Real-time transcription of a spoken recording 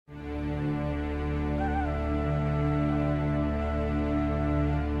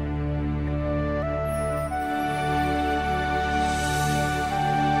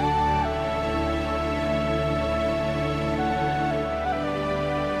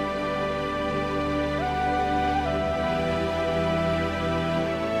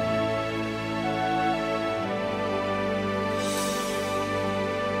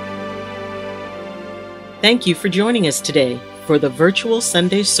Thank you for joining us today for the virtual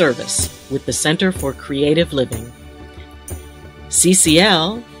Sunday service with the Center for Creative Living.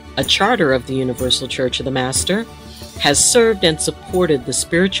 CCL, a charter of the Universal Church of the Master, has served and supported the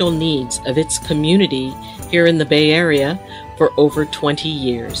spiritual needs of its community here in the Bay Area for over 20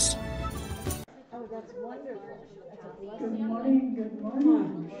 years. Oh, that's wonderful. That's a blessing. Good morning, good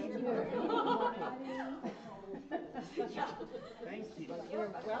morning. Thank you. You're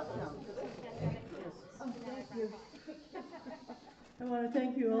welcome. Oh, thank you. I want to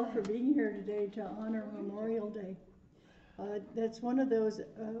thank you all for being here today to honor Memorial Day. That's one of those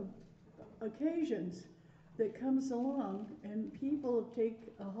occasions that comes along and people take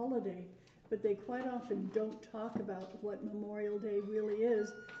a holiday, but they quite often don't talk about what Memorial Day really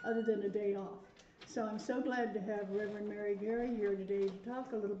is other than a day off. So I'm so glad to have Reverend Mary Garry here today to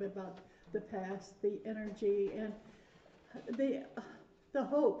talk a little bit about the past, the energy, and the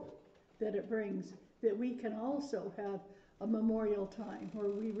hope that it brings, that we can also have a memorial time where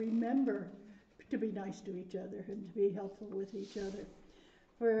we remember to be nice to each other and to be helpful with each other.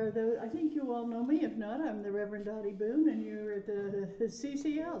 I think you all know me. If not, I'm the Reverend Doti Boon, and you're at the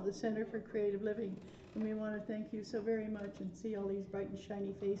CCL, the Center for Creative Living. And we want to thank you so very much and see all these bright and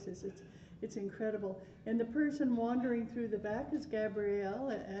shiny faces. It's incredible. And the person wandering through the back is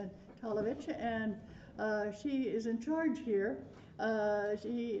Gabrielle Talovich, and she is in charge here. Of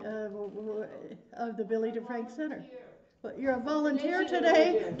the Billy DeFrank Center. But you're a volunteer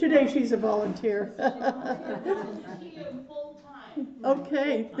today? Today she's a volunteer.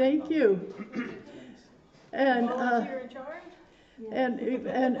 Okay, thank you. And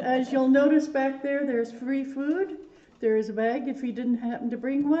and as you'll notice back there, there's free food. There is a bag if you didn't happen to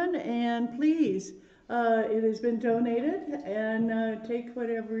bring one, and please, it has been donated, and take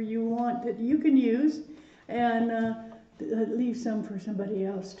whatever you want that you can use, and leave some for somebody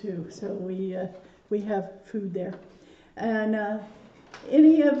else too. So we have food there. And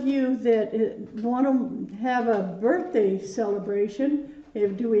any of you that want to have a birthday celebration,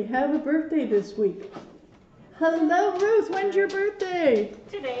 do we have a birthday this week? Hello, Ruth. When's your birthday?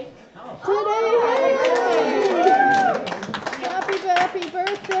 Today. Today. Happy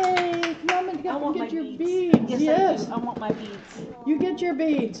birthday. Come and get your beads. Yes. I want my beads. You get your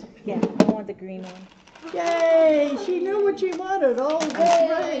beads. Yeah, I want the green one. Yay! She knew what she wanted. Oh, that's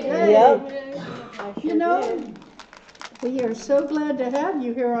right. Hey. Yep. You know, we are so glad to have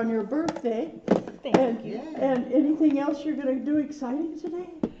you here on your birthday. Thank you. And anything else you're going to do exciting today?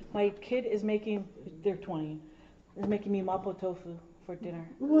 My kid is making, they're 20, is making me mapo tofu for dinner.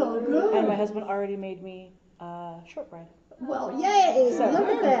 Well, good. And my husband already made me shortbread. Well, yay! So, Look at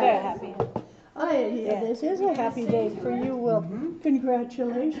I'm that. very happy. This is a happy day for you. Well,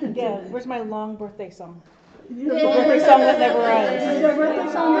 congratulations. Yeah, where's my long birthday song? The birthday song that never ends. The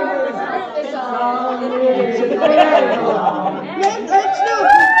birthday song never ends.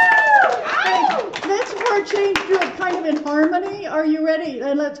 Let's for a change do it kind of in harmony. Are you ready?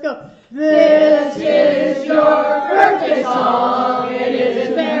 And let's go. This is your birthday song. It is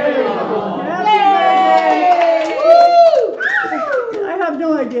very long. I have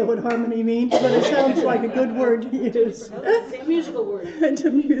no idea what harmony means, but it sounds like a good word to use. It's a musical word. It's a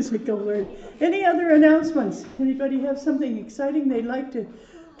musical word. Any other announcements? Anybody have something exciting they'd like to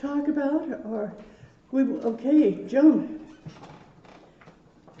talk about? Or okay, Joan.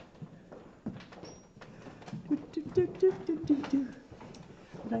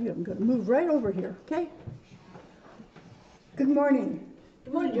 I am going to move right over here, okay? Good morning.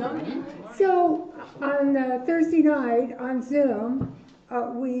 Good morning, John. So on Thursday night on Zoom,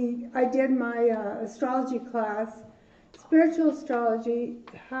 I did my astrology class, spiritual astrology,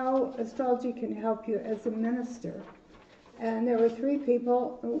 how astrology can help you as a minister. And there were 3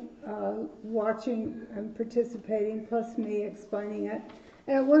 people watching and participating, plus me explaining it,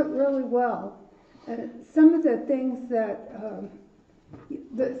 and it went really well. Some of the things that,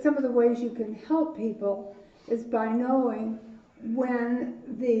 some of the ways you can help people is by knowing when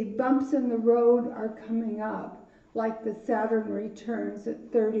the bumps in the road are coming up, like the Saturn returns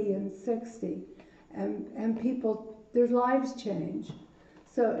at 30 and 60, and people, their lives change.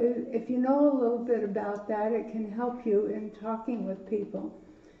 So if you know a little bit about that, it can help you in talking with people.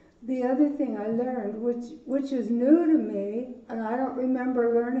 The other thing I learned, which is new to me, and I don't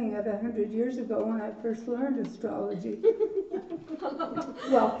remember learning it 100 years ago when I first learned astrology.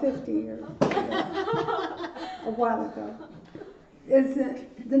 Well, 50 years ago, a while ago, is that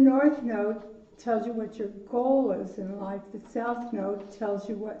the North Node tells you what your goal is in life. The South Node tells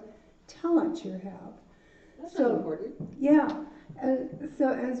you what talent you have. That's so important. Yeah, so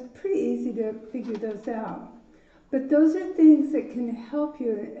it's pretty easy to figure those out. But those are things that can help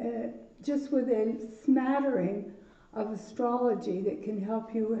you just with a smattering of astrology that can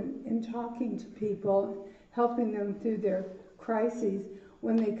help you in talking to people, helping them through their crises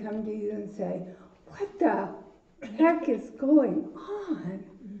when they come to you and say, what the heck is going on?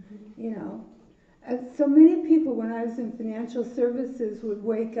 You know, and so many people when I was in financial services would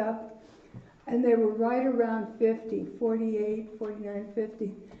wake up and they were right around 50, 48, 49,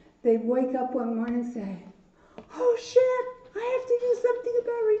 50. They'd wake up one morning and say, oh shit, I have to do something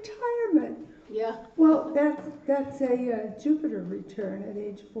about retirement. Yeah. Well, that's a Jupiter return at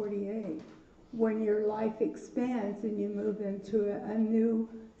age 48, when your life expands and you move into a new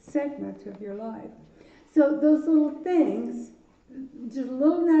segment of your life. So those little things, just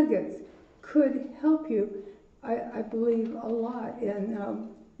little nuggets, could help you, I believe, a lot in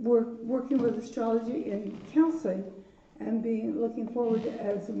working with astrology and counseling and looking forward to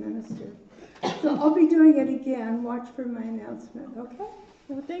as a minister. So I'll be doing it again. Watch for my announcement, okay?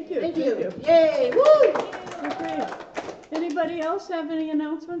 Well, thank you. Thank you. Yay! Woo! Okay. Anybody else have any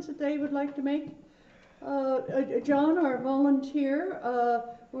announcements that they would like to make? John, our volunteer,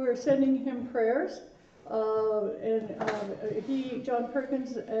 we're sending him prayers. John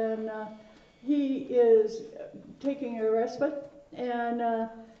Perkins, and he is taking a respite and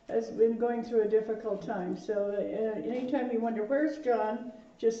has been going through a difficult time. So anytime you wonder, where's John,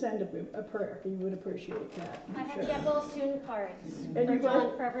 just send a prayer. He would appreciate that. I have Yellow Soon cards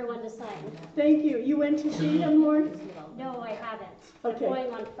for everyone to sign. Thank you. You went to see him, Lauren? No, I haven't. Okay. I'm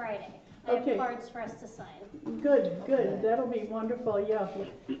going on Friday. I have cards for us to sign. Good, good. That'll be wonderful. Yeah,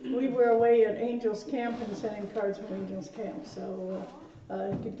 we were away at Angels Camp and sending cards from Angels Camp, so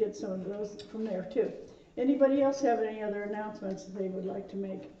I could get some of those from there too. Anybody else have any other announcements that they would like to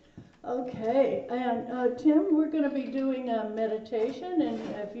make? Okay, and Tim, we're going to be doing a meditation, and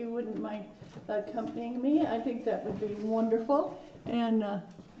if you wouldn't mind accompanying me, I think that would be wonderful. And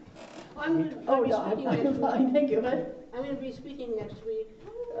I'm going to be speaking next week. Fine, thank you. I'm going to be speaking next week.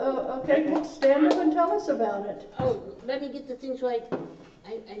 Oh, okay. Well, stand up and tell us about it. Oh, let me get the things right.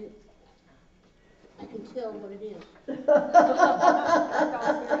 I can tell what it is.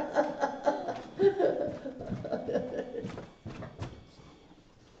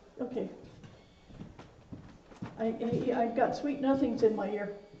 Okay. I've got sweet nothings in my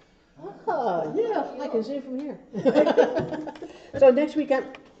ear. Oh, Yeah. I can see it from here. So next week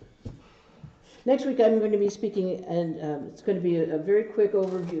I'm going to be speaking, and it's going to be a very quick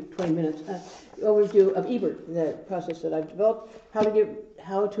overview, 20 minutes, overview of Ebert, the process that I've developed, how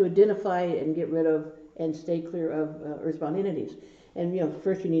to identify and get rid of and stay clear of earthbound entities. And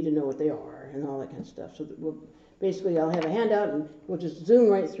first you need to know what they are and all that kind of stuff. So basically I'll have a handout and we'll just zoom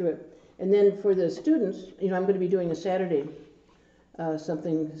right through it. And then for the students, I'm going to be doing a Saturday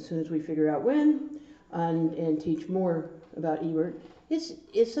something as soon as we figure out when, and teach more about Ebert. It's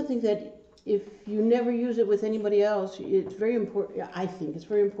something that if you never use it with anybody else, it's very important. I think it's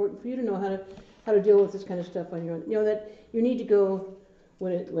very important for you to know how to deal with this kind of stuff on your own. That you need to go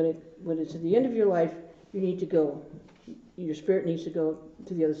when it's at the end of your life. You need to go. Your spirit needs to go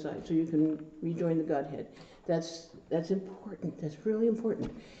to the other side so you can rejoin the Godhead. That's important. That's really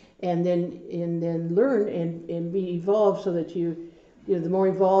important. And then learn and be evolved so that the more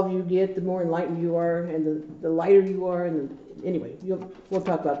evolved you get, the more enlightened you are, and the lighter you are. And anyway, we'll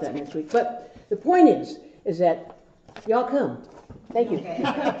talk about that next week. But the point is that y'all come. Thank you. Okay.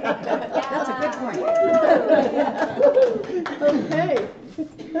 That's a good point. Okay.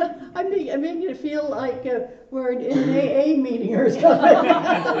 I'm making it feel like we're in an AA meeting or something.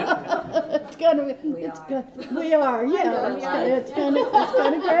 We are. Yeah. It's kind of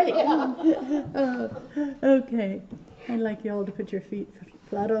great. Okay. I'd like you all to put your feet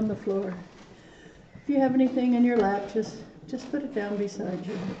flat on the floor. If you have anything in your lap, just put it down beside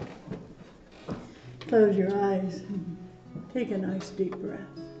you. Close your eyes and take a nice deep breath.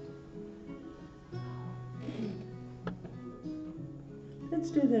 Let's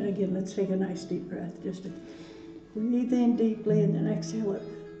do that again. Let's take a nice deep breath. Just breathe in deeply and then exhale it.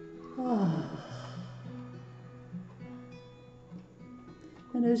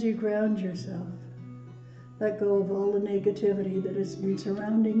 And as you ground yourself, let go of all the negativity that has been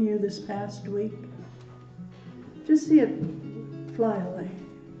surrounding you this past week. Just see it fly away.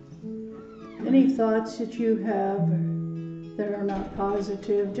 Any thoughts that you have that are not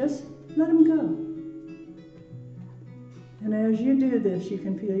positive, just let them go. And as you do this, you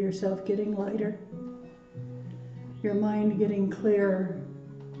can feel yourself getting lighter, your mind getting clearer,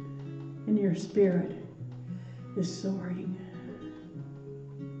 and your spirit is soaring.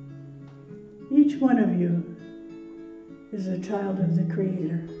 Each one of you is a child of the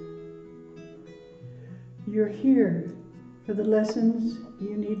Creator. You're here for the lessons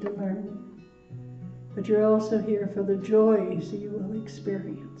you need to learn, but you're also here for the joys you will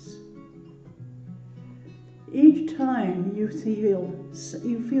experience. Each time you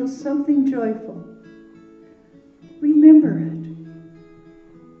feel something joyful, remember it.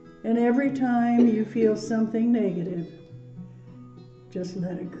 And every time you feel something negative, just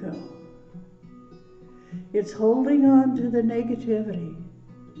let it go. It's holding on to the negativity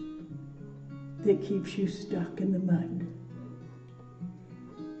that keeps you stuck in the mud.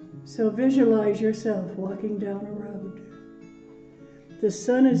 So visualize yourself walking down a road. The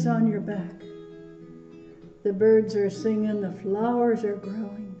sun is on your back. The birds are singing, the flowers are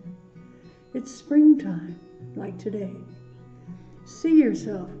growing. It's springtime, like today. See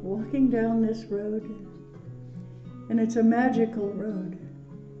yourself walking down this road, and it's a magical road,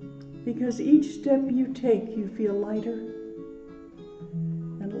 because each step you take, you feel lighter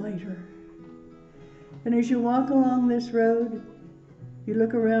and lighter. And as you walk along this road, you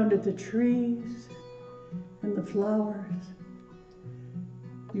look around at the trees and the flowers.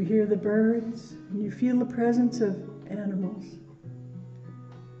 You hear the birds, and you feel the presence of animals.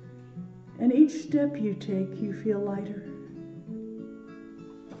 And each step you take, you feel lighter.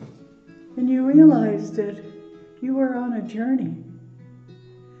 And you realize that you are on a journey,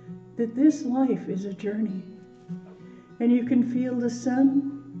 that this life is a journey. And you can feel the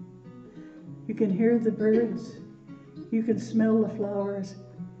sun, you can hear the birds, you can smell the flowers,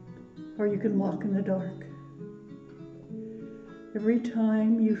 or you can walk in the dark. Every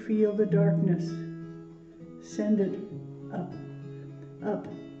time you feel the darkness, send it up, up.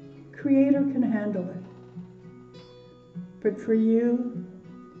 Creator can handle it. But for you,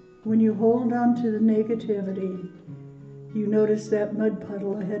 when you hold on to the negativity, you notice that mud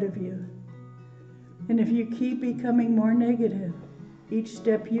puddle ahead of you. And if you keep becoming more negative, each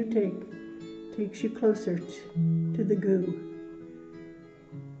step you take takes you closer to the goo,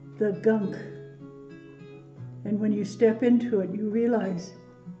 the gunk. And when you step into it, you realize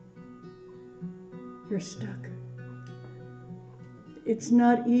you're stuck. It's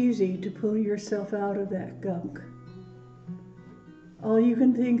not easy to pull yourself out of that gunk. All you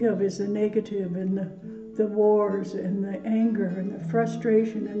can think of is the negative and the wars and the anger and the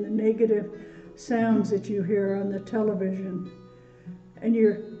frustration and the negative sounds that you hear on the television. And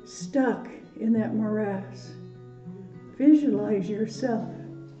you're stuck in that morass. Visualize yourself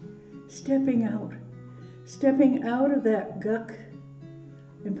stepping out of that gunk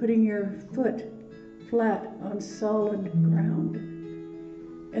and putting your foot flat on solid ground,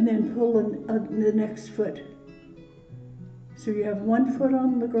 and then pulling the next foot. So you have one foot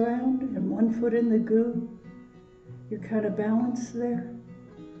on the ground and one foot in the goo. You're kind of balanced there.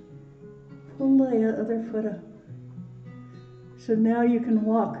 Pull the other foot up. So now you can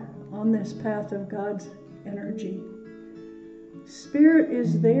walk on this path of God's energy. Spirit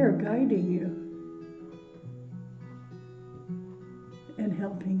is there guiding you and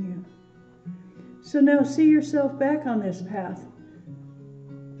helping you. So now see yourself back on this path.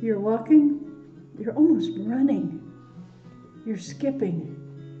 You're walking, you're almost running. You're skipping.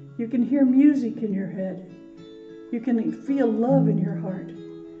 You can hear music in your head. You can feel love in your heart.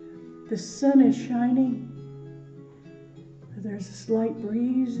 The sun is shining. There's a slight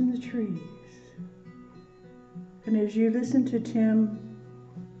breeze in the trees. And as you listen to Tim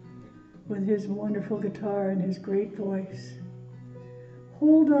with his wonderful guitar and his great voice,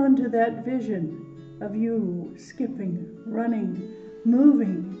 hold on to that vision of you skipping, running,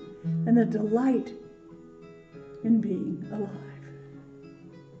 moving, and the delight in being alive.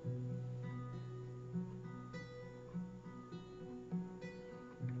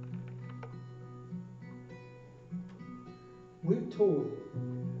 We're told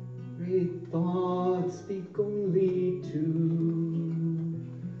great thoughts speak only to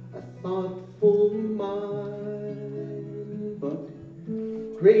a thoughtful mind, but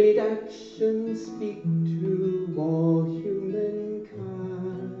great actions speak to all humankind.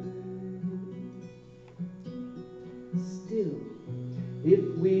 Still, if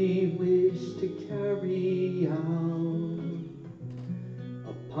we wish to carry out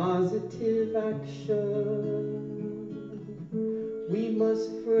a positive action, we must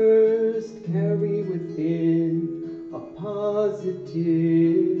first carry within a positive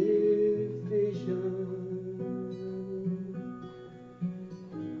vision.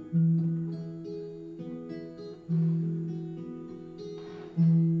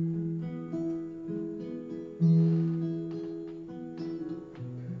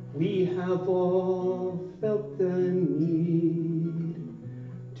 We have all felt the need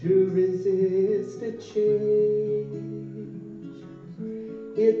to resist a change.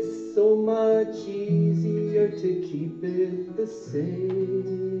 it's so much easier to keep it the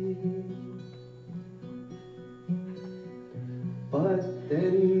same. But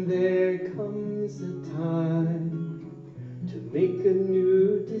then there comes a time to make a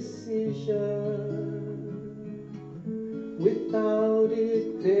new decision. Without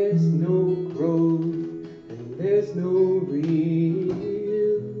it, there's no growth and there's no real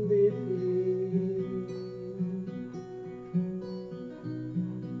living.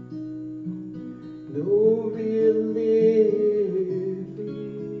 No real living.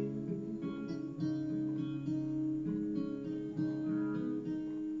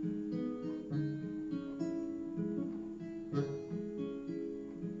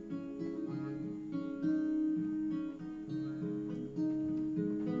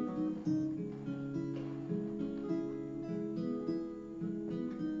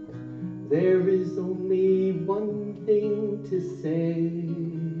 There is only one thing to say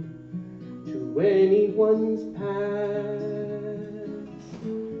to anyone's past.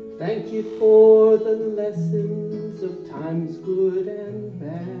 Thank you for the lessons of times good and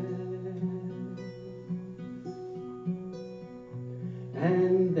bad.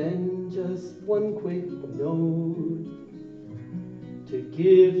 And then just one quick note to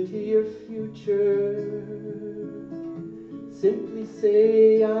give to your future. Simply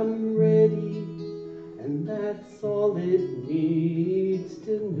say I'm ready, and that's all it needs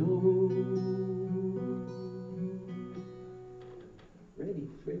to know. Ready,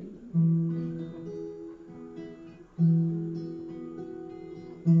 Freddie?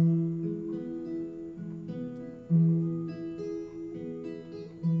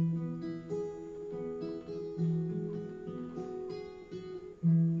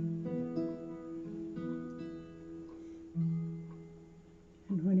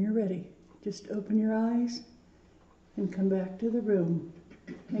 And when you're ready, just open your eyes and come back to the room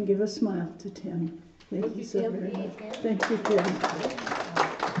and give a smile to Tim. Thank you so very much. Thank you, Tim.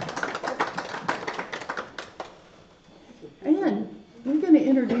 And we're going to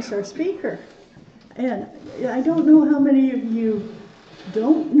introduce our speaker. And I don't know how many of you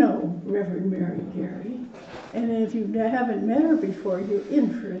don't know Reverend Mary Garry. And if you haven't met her before, you're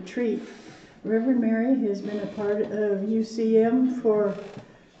in for a treat. Reverend Mary has been a part of UCM for,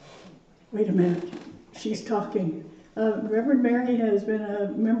 wait a minute, she's talking. Reverend Mary has been a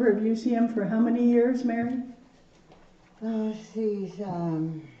member of UCM for how many years, Mary? She's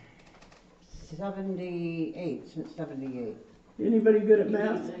 78, since 78. Anybody good at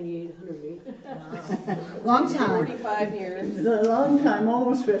math? 98, 108. Long time. 45 years. A long time,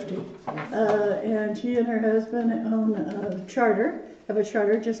 almost 50. And she and her husband own a charter, have a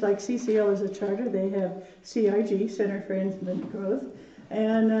charter just like CCL is a charter. They have CIG, Center for Infant Growth.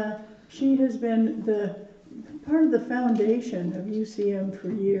 And she has been part of the foundation of UCM for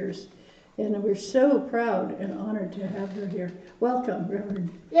years. And we're so proud and honored to have her here. Welcome,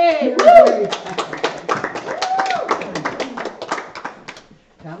 Reverend. Yay!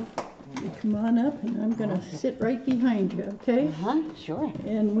 Come. You come on up, and I'm going to sit right behind you, okay? Sure.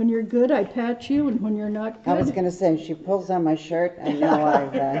 And when you're good, I pat you, and when you're not good... I was going to say, she pulls on my shirt, I know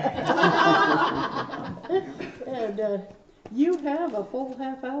I've... And you have a full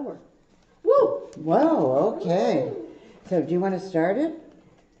half hour. Woo! Whoa, okay. So do you want to start it?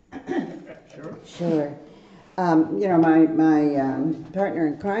 Sure. Sure. You know, my partner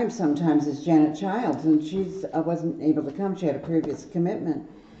in crime sometimes is Janet Childs, and she's wasn't able to come. She had a previous commitment,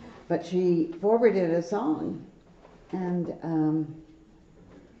 but she forwarded a song, and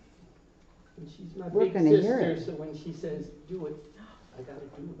She's my we're big gonna hear sister, it. so when she says do it, I gotta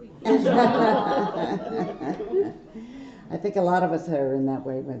do it. I think a lot of us are in that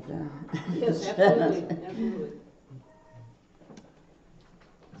way with Yes, absolutely, absolutely.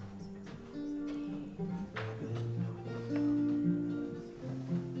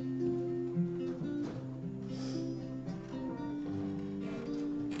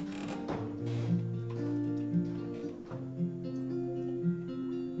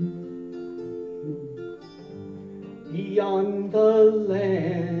 Beyond the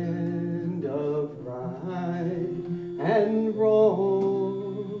land of right and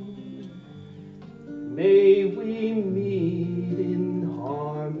wrong, may we meet in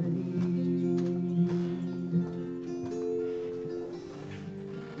harmony.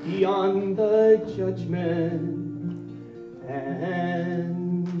 Beyond the judgment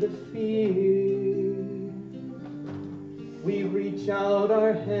and the fear, we reach out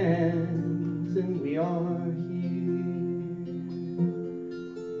our hands and we are here.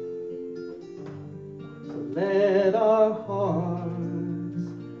 So let our hearts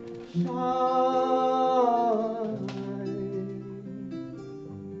shine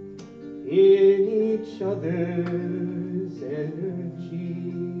other's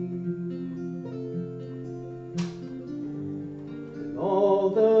energy. In all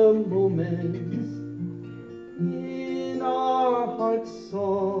the moments in our heart's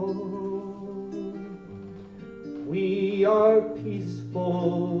song, we are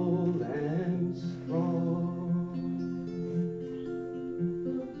peaceful and strong.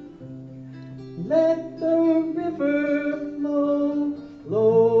 Let the river flow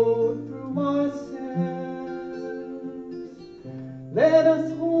through ourselves. Let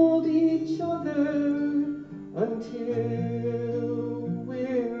us hold each other until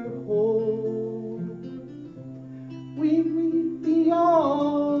we're whole. We reach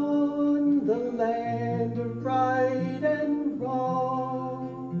beyond the land of right and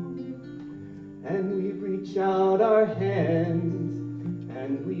wrong, and we reach out our hands,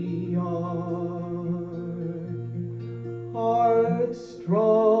 and we are heart strong,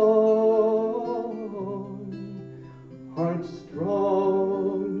 heart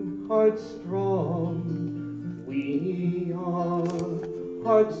strong, heart strong. We are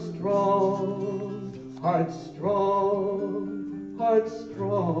heart strong, heart strong, heart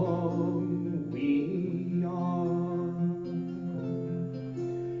strong. We are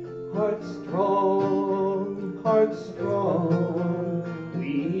heart strong, heart strong.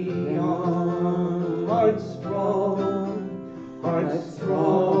 We are heart strong, heart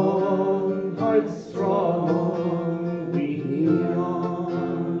strong, heart strong. We are.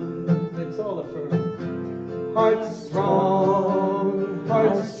 Let's all affirm. Heart strong,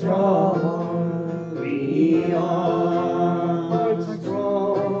 heart strong. We are heart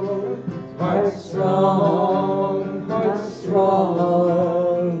strong, heart strong, heart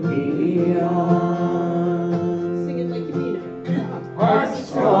strong. We are. Sing it like you mean it. Heart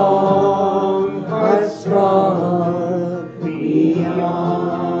strong, heart strong. We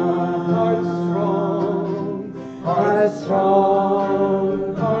are heart strong, heart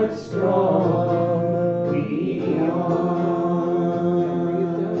strong, heart strong. We are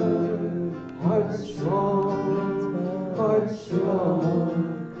heart strong, heart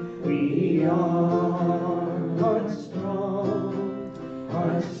strong. We are heart strong,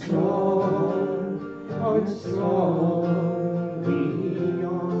 heart strong, heart strong. We are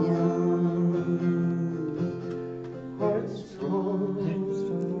heart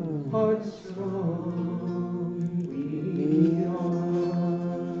strong, heart strong. We are.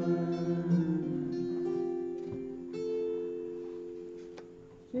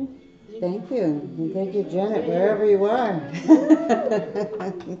 Thank you. And thank you, Janet, wherever you are.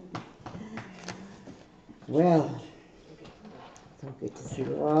 Well, so good to see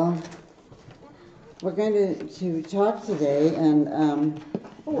you all. We're going to talk today, and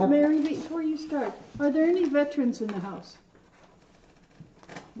Oh, Mary, before you start, are there any veterans in the house?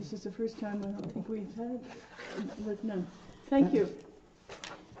 This is the first time I don't think we've had with none. Thank you.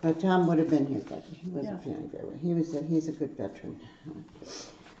 Tom would have been here, but he wasn't Yeah. feeling very well. He's a good veteran.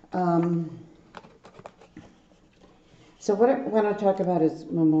 So what I want to talk about is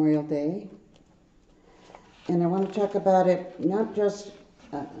Memorial Day. And I want to talk about it not just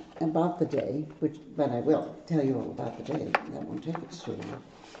about the day, but I will tell you all about the day. That won't take us too long.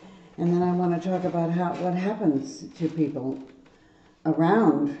 And then I want to talk about what happens to people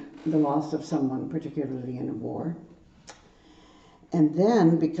around the loss of someone, particularly in a war. And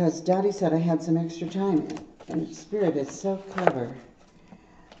then, because Dottie said I had some extra time, and Spirit is so clever,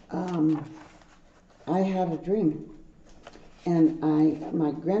 I had a dream. And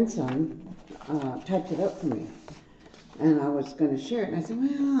my grandson typed it up for me. And I was going to share it. And I said,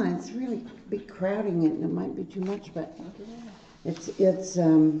 well, it's really be crowding it, and it might be too much, but it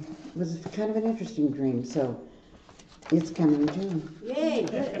was kind of an interesting dream. So it's coming too. Yay!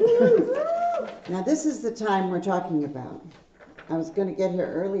 Now this is the time we're talking about. I was going to get here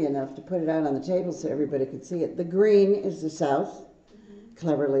early enough to put it out on the table so everybody could see it. The green is the south,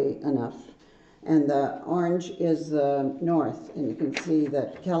 cleverly enough. And the orange is the north. And you can see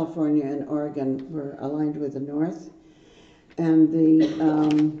that California and Oregon were aligned with the north. And the,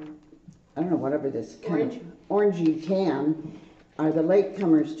 I don't know, whatever this kind of orangey tan are the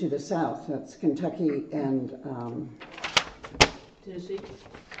latecomers to the south. That's Kentucky and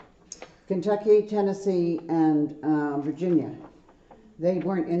Tennessee, and Virginia. They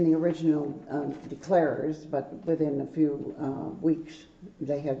weren't in the original declarers, but within a few weeks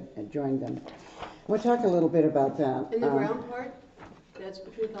they had joined them. We'll talk a little bit about that. And the brown part? That's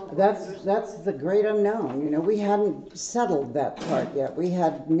between California. That's the great unknown. You know, we hadn't settled that part yet. We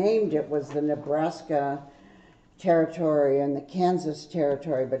had named it was the Nebraska Territory and the Kansas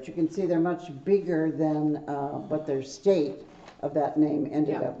Territory, but you can see they're much bigger than what their state of that name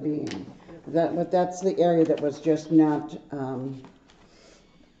ended up being. But that's the area that was just not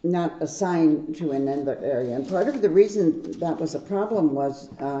assigned to an other area. And part of the reason that was a problem was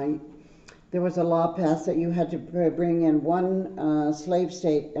there was a law passed that you had to bring in one slave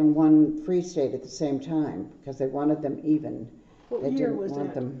state and one free state at the same time because they wanted them even. What They year didn't was want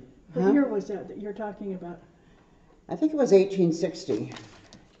that? them. What Huh? year was that you're talking about? I think it was 1860.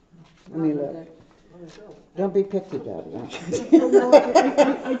 Let me look. Don't be picky, Daddy.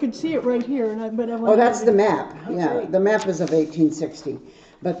 I could see it right here, but I Oh, wanted that's to- the map. Yeah, Okay. the map is of 1860.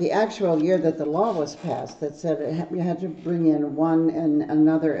 But the actual year that the law was passed that said you had to bring in one and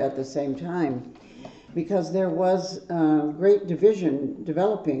another at the same time, because there was great division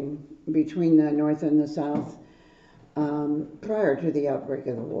developing between the North and the South prior to the outbreak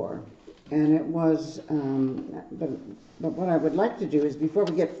of the war. And it was, but what I would like to do is, before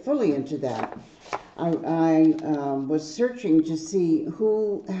we get fully into that, I was searching to see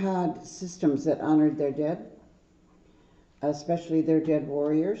who had systems that honored their dead, especially their dead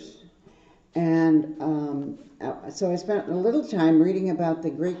warriors. And so I spent a little time reading about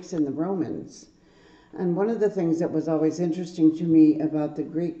the Greeks and the Romans. And one of the things that was always interesting to me about the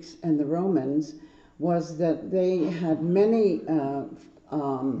Greeks and the Romans was that they had many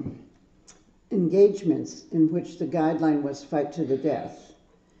engagements in which the guideline was fight to the death.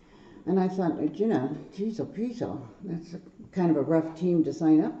 And I thought, geez, that's kind of a rough team to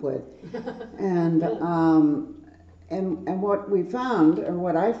sign up with. And what we found, or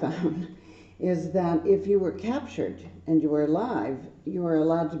what I found, is that if you were captured and you were alive, you were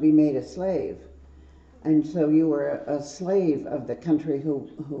allowed to be made a slave. And so you were a slave of the country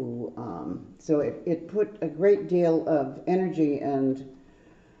so it put a great deal of energy and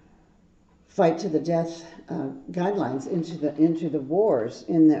fight to the death guidelines into the wars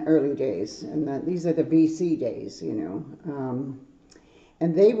in the early days. And these are the BC days, and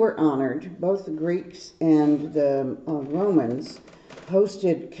they were honored. Both the Greeks and the Romans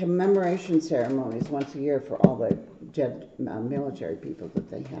hosted commemoration ceremonies once a year for all the dead military people that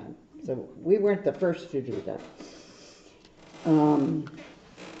they had. So we weren't the first to do that.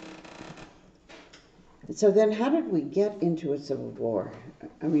 So then how did we get into a civil war?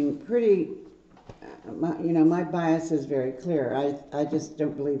 I mean, my bias is very clear. I just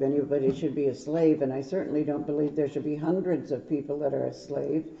don't believe anybody should be a slave, and I certainly don't believe there should be hundreds of people that are a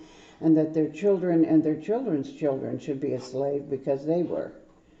slave, and that their children and their children's children should be a slave because they were.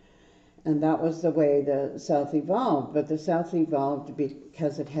 And that was the way the South evolved. But the South evolved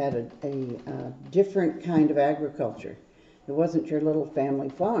because it had a different kind of agriculture. It wasn't your little family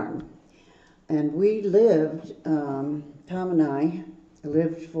farm. And we lived, Tom and I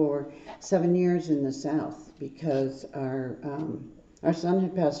lived for 7 years in the South because our son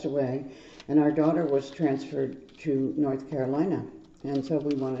had passed away and our daughter was transferred to North Carolina. And so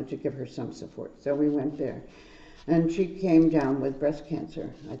we wanted to give her some support. So we went there. And she came down with breast cancer.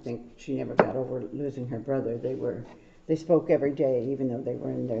 I think she never got over losing her brother. They spoke every day, even though they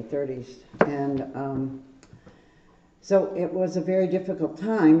were in their 30s. And so it was a very difficult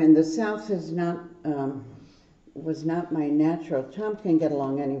time. And the South was not my natural. Tom can get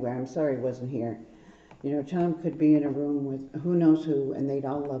along anywhere. I'm sorry he wasn't here. Tom could be in a room with who knows who, and they'd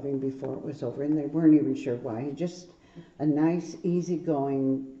all love him before it was over. And they weren't even sure why. Just a nice,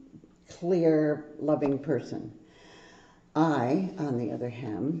 easygoing, clear, loving person. I, on the other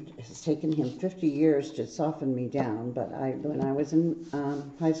hand, it's taken him 50 years to soften me down, but when I was in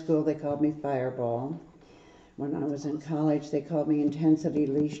high school, they called me Fireball. When I was in college, they called me Intensity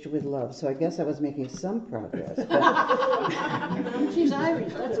Leashed with Love, so I guess I was making some progress. She's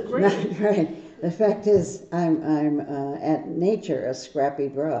Irish, that's great. Right. The fact is, I'm at nature a scrappy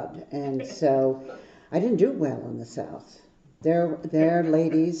broad, and so I didn't do well in the South. Their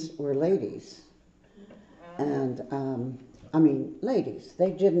ladies were ladies. And, ladies, they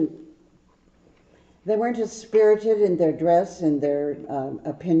weren't as spirited in their dress and their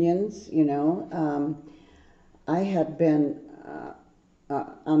opinions, I had been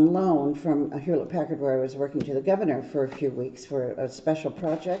on loan from Hewlett-Packard, where I was working to the governor for a few weeks for a special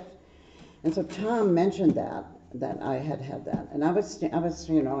project. And so Tom mentioned that I had that. And I was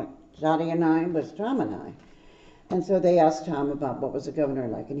Dottie and I was Tom and I. And so they asked Tom about what was the governor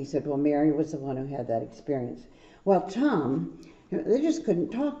like, and he said, well, Mary was the one who had that experience. Well, Tom, they just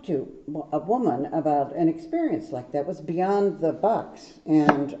couldn't talk to a woman about an experience like that. It was beyond the bucks.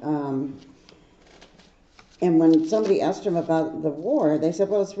 And when somebody asked him about the war, they said,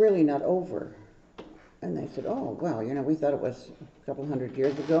 well, it's really not over. And they said, oh, well, we thought it was a couple hundred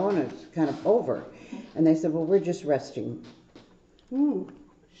years ago, and it's kind of over. And they said, well, we're just resting. Ooh,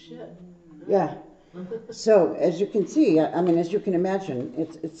 shit. Yeah. So as you can see, I mean, as you can imagine,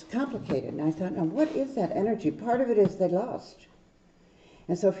 it's complicated. And I thought, now what is that energy? Part of it is they lost.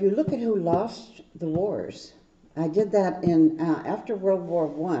 And so if you look at who lost the wars, I did that in after World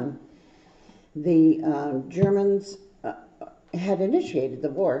War I. The Germans had initiated the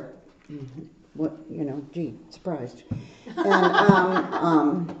war. What, you know, gee, surprised.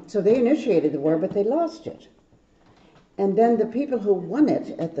 And so they initiated the war, but they lost it. And then the people who won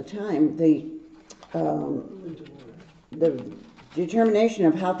it at the time, the determination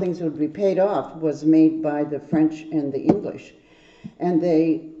of how things would be paid off was made by the French and the English. And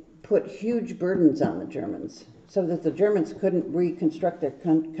they put huge burdens on the Germans, so that the Germans couldn't reconstruct their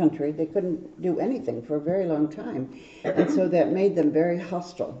country. They couldn't do anything for a very long time. And so that made them very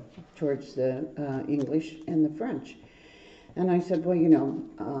hostile towards the English and the French. And I said, well, you know,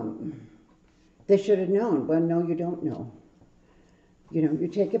 they should have known. Well, no, you don't know. You know, you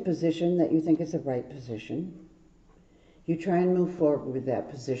take a position that you think is the right position. You try and move forward with that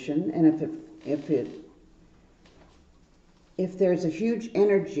position. And if there's a huge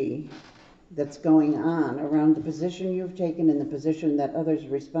energy that's going on around the position you've taken and the position that others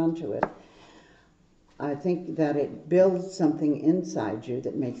respond to it, I think that it builds something inside you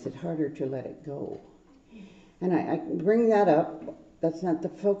that makes it harder to let it go. And I bring that up. That's not the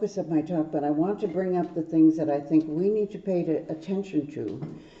focus of my talk, but I want to bring up the things that I think we need to pay attention to,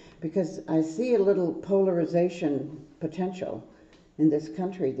 because I see a little polarization potential in this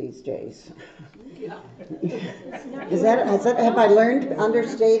country these days. Yeah. Have I learned to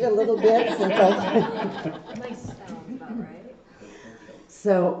understate a little bit since Nice sound, about right.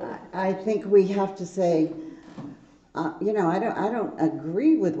 So I think we have to say, you know, I don't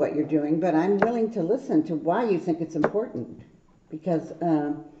agree with what you're doing, but I'm willing to listen to why you think it's important, because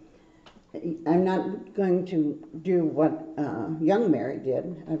I'm not going to do what young Mary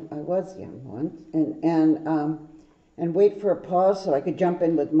did. I was young once, and wait for a pause so I could jump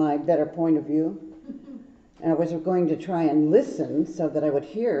in with my better point of view. And I was going to try and listen so that I would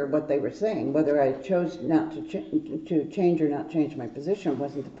hear what they were saying. Whether I chose not to change or not change my position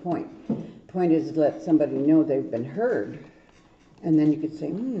wasn't the point. The point is to let somebody know they've been heard. And then you could say,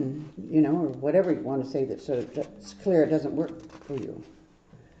 you know, or whatever you want to say that so it's clear it doesn't work for you.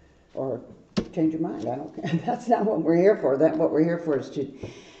 Or change your mind, I don't care. That's not what we're here for. What we're here for is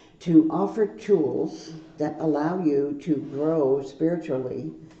to offer tools that allow you to grow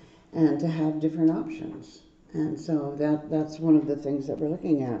spiritually and to have different options. And so that's one of the things that we're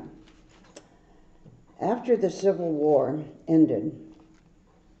looking at. After the Civil War ended,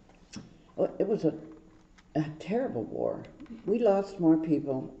 it was a terrible war. We lost more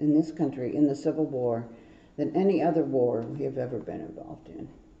people in this country in the Civil War than any other war we have ever been involved in.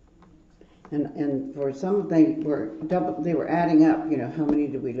 And for some, they were adding up, you know, how many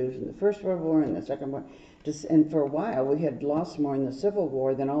did we lose in the First World War and the Second War? And for a while, we had lost more in the Civil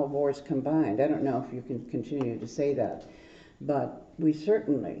War than all wars combined. I don't know if you can continue to say that, but we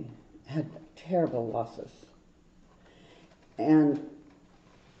certainly had terrible losses. And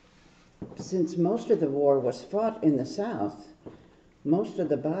since most of the war was fought in the South, most of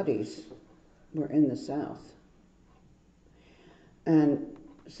the bodies were in the South. And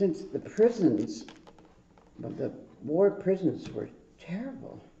since the prisons, well, the war prisons were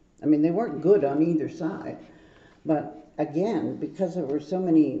terrible. I mean, they weren't good on either side. But again, because there were so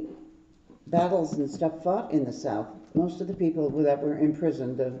many battles and stuff fought in the South, most of the people that were in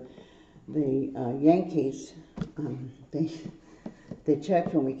prison, the Yankees, they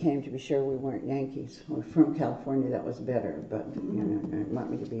checked when we came to be sure we weren't Yankees. We're from California, that was better, but you know, they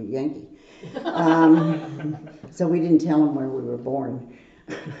want me to be a Yankee. So we didn't tell them where we were born.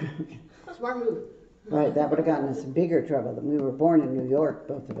 Smart move. Right, that would have gotten us in bigger trouble. We were born in New York,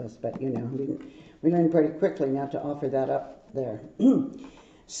 both of us, but you know, we learned pretty quickly not to offer that up there.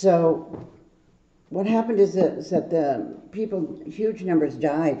 So what happened is that the people, huge numbers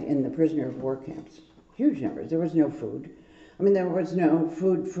died in the prisoner of war camps. Huge numbers. There was no food. I mean, there was no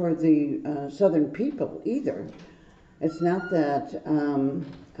food for the Southern people either. It's not that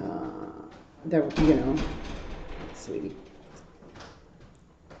there, you know, sweetie.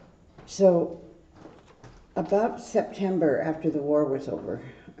 So about September, after the war was over,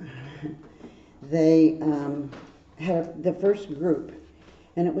 they had the first group,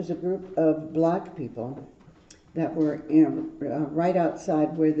 and it was a group of black people that were right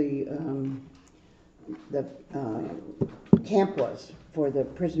outside where the camp was for the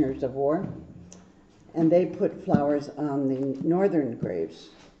prisoners of war, and they put flowers on the northern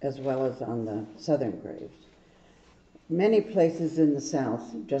graves as well as on the southern graves. Many places in the South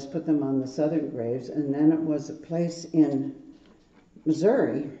just put them on the southern graves, and then it was a place in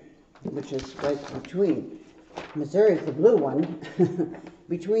Missouri which is right between. Missouri is the blue one,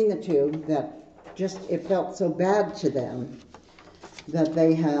 between the two, that just, it felt so bad to them that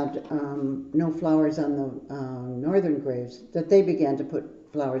they had no flowers on the northern graves, that they began to put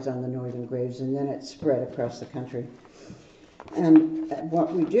flowers on the northern graves, and then it spread across the country. And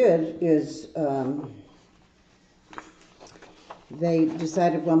what we did is they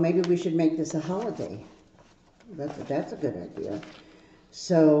decided, well, maybe we should make this a holiday. That's a good idea.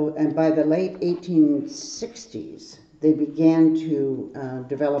 So, and by the late 1860s, they began to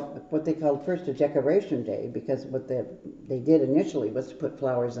develop what they called first a decoration day, because what they did initially was to put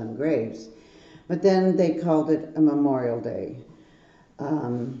flowers on graves. But then they called it a Memorial Day.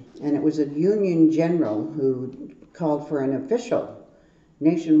 And it was a Union general who called for an official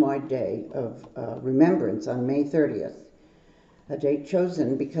nationwide day of remembrance on May 30th, a date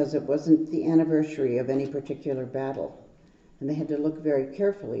chosen because it wasn't the anniversary of any particular battle. And they had to look very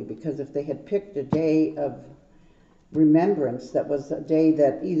carefully, because if they had picked a day of remembrance that was a day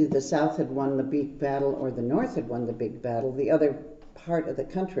that either the South had won the big battle or the North had won the big battle, the other part of the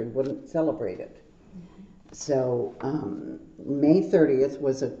country wouldn't celebrate it. So May 30th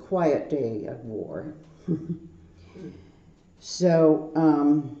was a quiet day of war. So,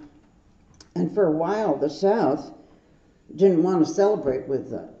 and for a while the South didn't want to celebrate with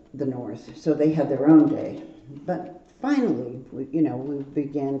the North, so they had their own day. But finally, we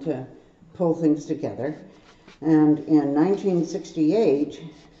began to pull things together. And in 1968,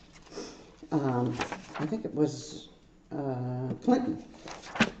 I think it was Clinton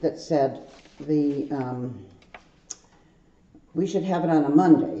that said we should have it on a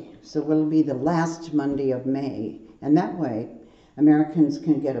Monday, so it'll be the last Monday of May, and that way Americans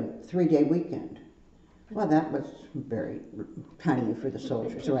can get a 3-day weekend. Well, that was very timely for the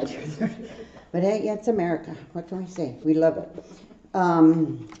soldiers, right? But hey, it's America. What can we say? We love it.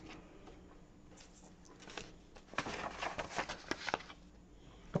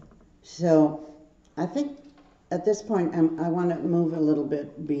 So I think at this point I want to move a little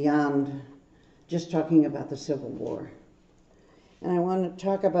bit beyond just talking about the Civil War. And I want to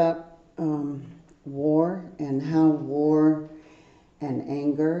talk about war, and how war and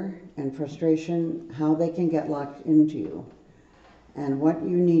anger and frustration, how they can get locked into you, and what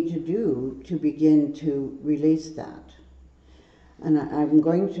you need to do to begin to release that. And I'm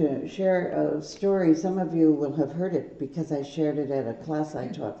going to share a story. Some of you will have heard it because I shared it at a class I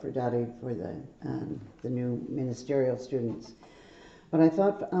taught for Doti for the new ministerial students. But I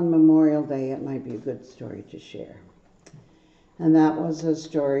thought on Memorial Day it might be a good story to share. And that was a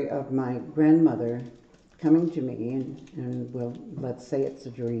story of my grandmother coming to me, and well, let's say it's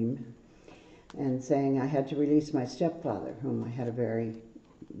a dream, and saying I had to release my stepfather, whom I had a very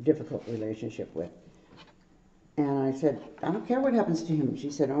difficult relationship with. And I said, I don't care what happens to him.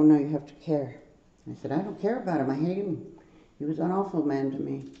 She said, oh no, you have to care. I said, I don't care about him. I hate him. He was an awful man to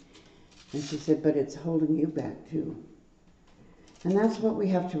me. And she said, but it's holding you back too. And that's what we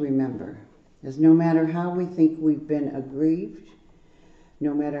have to remember, is no matter how we think we've been aggrieved,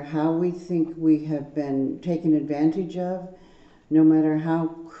 no matter how we think we have been taken advantage of, no matter how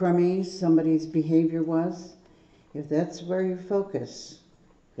crummy somebody's behavior was, if that's where you focus,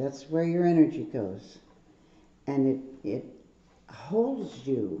 that's where your energy goes. And it holds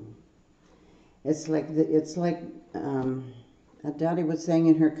you. It's like Dottie was saying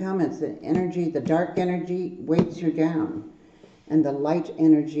in her comments, the energy, the dark energy weights you down, and the light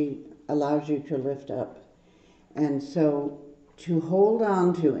energy allows you to lift up. And so to hold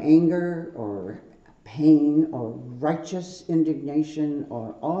on to anger or pain or righteous indignation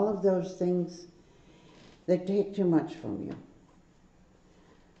or all of those things, they take too much from you.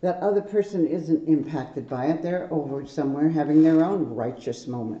 That other person isn't impacted by it. They're over somewhere having their own righteous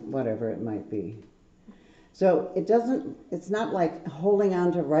moment, whatever it might be. So it's not like holding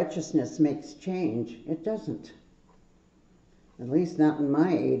on to righteousness makes change. It doesn't. At least not in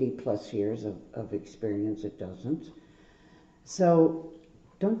my 80 plus years of experience, it doesn't. So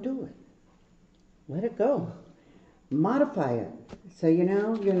don't do it. Let it go. Modify it. Say,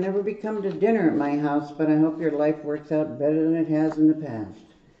 you'll never be coming to dinner at my house, but I hope your life works out better than it has in the past.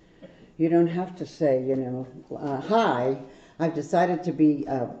 You don't have to say, hi, I've decided to be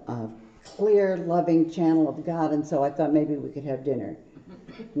a clear, loving channel of God, and so I thought maybe we could have dinner.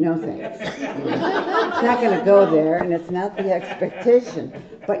 No thanks. It's not going to go there, and it's not the expectation.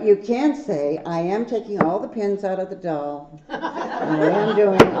 But you can say, I am taking all the pins out of the doll. I am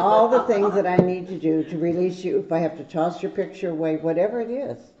doing all the things that I need to do to release you. If I have to toss your picture away, whatever it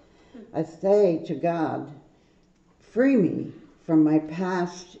is, I say to God, free me from my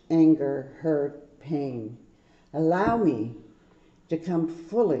past anger, hurt, pain. Allow me to come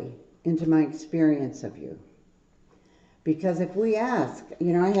fully into my experience of you. Because if we ask,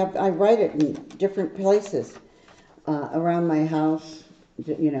 I write it in different places around my house,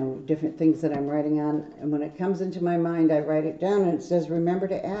 different things that I'm writing on. And when it comes into my mind, I write it down, and it says, remember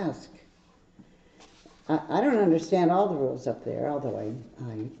to ask. I don't understand all the rules up there, although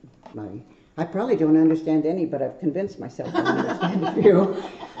I probably don't understand any, but I've convinced myself I understand a few.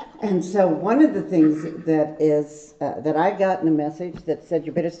 And so one of the things that I got in the message that said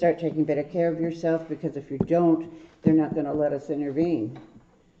you better start taking better care of yourself, because if you don't, they're not going to let us intervene.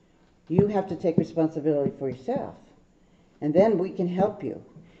 You have to take responsibility for yourself, and then we can help you.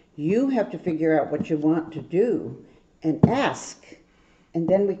 You have to figure out what you want to do and ask, and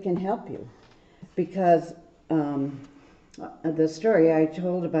then we can help you. Because the story I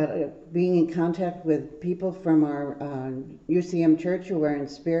told about being in contact with people from our UCM church who were in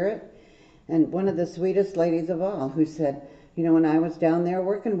spirit, and one of the sweetest ladies of all who said, when I was down there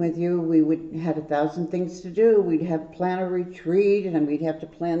working with you, we had 1,000 things to do. We'd have plan a retreat, and we'd have to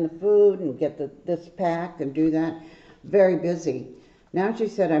plan the food and get this packed and do that. Very busy. Now she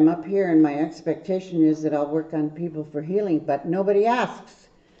said, I'm up here and my expectation is that I'll work on people for healing, but nobody asks.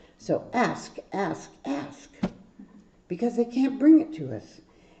 So ask, ask, ask. Because they can't bring it to us.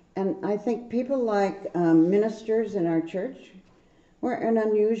 And I think people like ministers in our church, we're an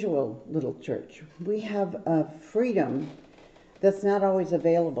unusual little church. We have a freedom that's not always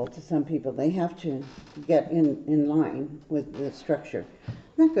available to some people. They have to get in line with the structure.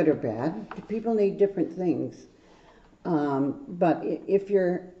 Not good or bad. People need different things. But if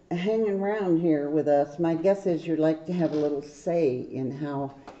you're hanging around here with us, my guess is you'd like to have a little say in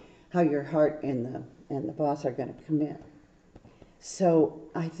how your heart and the boss are going to commit. So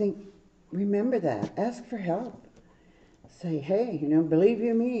I think, remember that. Ask for help. Say, hey, believe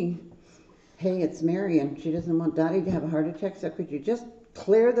you me. Hey, it's Mary, and she doesn't want Dottie to have a heart attack, so could you just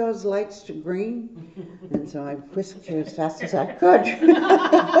clear those lights to green? And so I whisked her as fast as I could.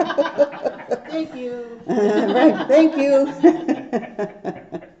 Thank you. Right, thank you.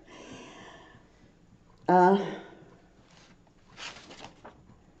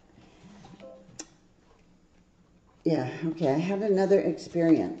 Okay, I had another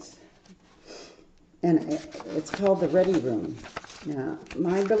experience, and it's called the Ready Room. Now,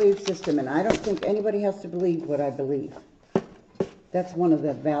 my belief system, and I don't think anybody has to believe what I believe. That's one of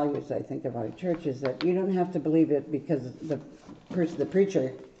the values, I think, of our church, is that you don't have to believe it because the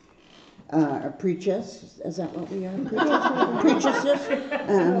preacher, or preachess, is that what we are? Preachesses?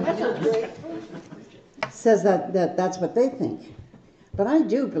 Says that that's what they think. But I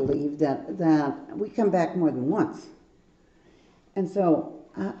do believe that we come back more than once. And so,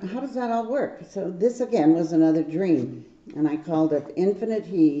 how does that all work? So this, again, was another dream. And I called it Infinite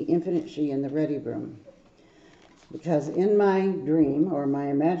He, Infinite She in the Ready Room. Because in my dream, or my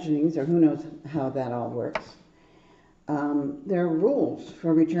imaginings, or who knows how that all works, there are rules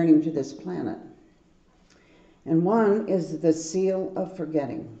for returning to this planet. And one is the seal of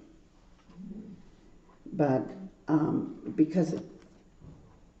forgetting. But because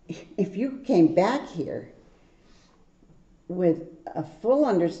if you came back here with a full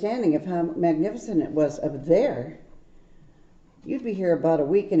understanding of how magnificent it was up there, you'd be here about a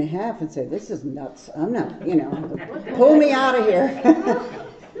week and a half and say, this is nuts. I'm not, pull me out of here.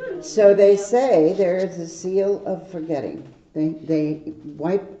 So they say there's a seal of forgetting. They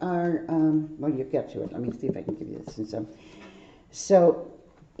wipe our, well, you get to it. Let me see if I can give you this. And so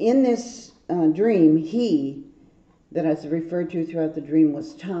in this dream, he that I was referred to throughout the dream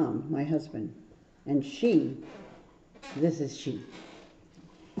was Tom, my husband. And she, this is she.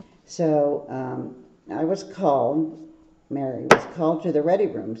 So I was called, Mary was called to the Ready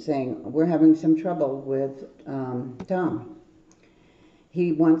Room saying, we're having some trouble with Tom.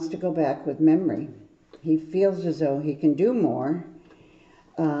 He wants to go back with memory. He feels as though he can do more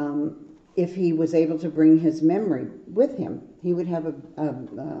if he was able to bring his memory with him. He would have a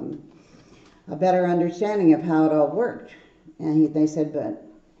better understanding of how it all worked. And they said, but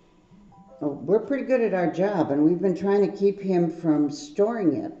we're pretty good at our job, and we've been trying to keep him from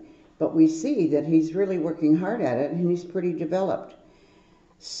storing it. But we see that he's really working hard at it, and he's pretty developed.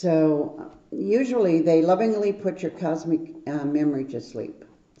 So usually they lovingly put your cosmic memory to sleep.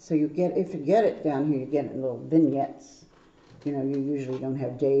 So you get, if you get it down here, you get it in little vignettes. You usually don't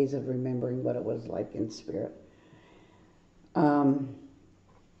have days of remembering what it was like in spirit.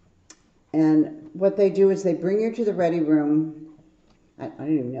 And what they do is they bring you to the Ready Room. I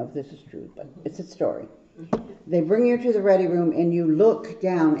don't even know if this is true, but it's a story. They bring you to the Ready Room, and you look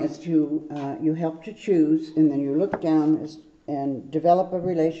down as to, you help to choose, and then you look down and develop a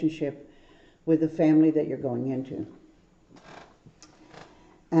relationship with the family that you're going into.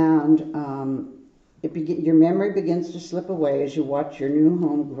 And your memory begins to slip away as you watch your new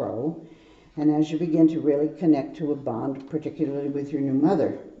home grow, and as you begin to really connect to a bond, particularly with your new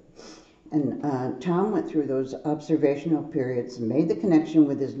mother. And Tom went through those observational periods and made the connection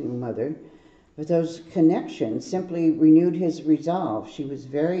with his new mother, but those connections simply renewed his resolve. She was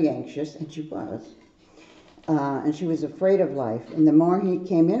very anxious, and she was. And she was afraid of life, and the more he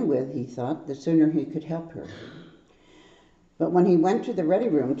came in with, he thought, the sooner he could help her. But when he went to the ready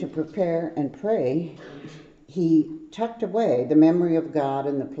room to prepare and pray, he tucked away the memory of God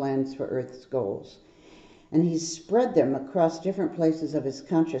and the plans for Earth's goals. And he spread them across different places of his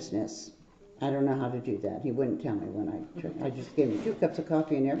consciousness. I don't know how to do that. He wouldn't tell me when I just gave him 2 cups of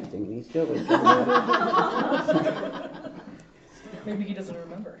coffee and everything, and he still was doing that. Maybe he doesn't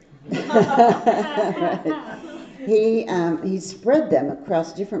remember. He spread them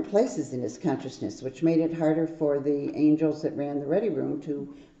across different places in his consciousness, which made it harder for the angels that ran the ready room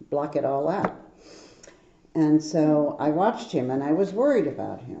to block it all out. And so I watched him, and I was worried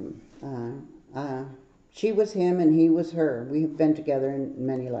about him. She was him, and he was her. We have been together in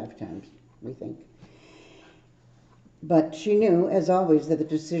many lifetimes, we think. But she knew, as always, that the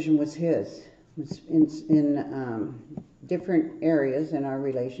decision was his. In different areas in our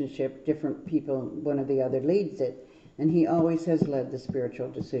relationship, different people, one or the other leads it, and he always has led the spiritual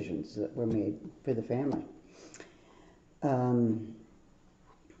decisions that were made for the family.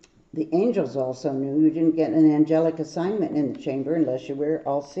 The angels also knew you didn't get an angelic assignment in the chamber unless you were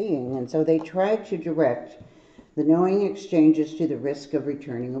all-seeing, and so they tried to direct the knowing exchanges to the risk of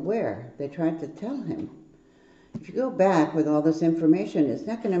returning aware. They tried to tell him, if you go back with all this information, it's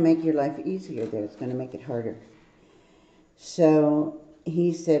not going to make your life easier there, it's going to make it harder. So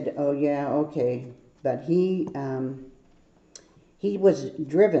he said, oh yeah, okay, but he was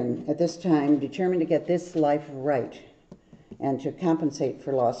driven at this time, determined to get this life right and to compensate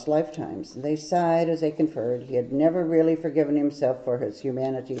for lost lifetimes. They sighed as they conferred. He had never really forgiven himself for his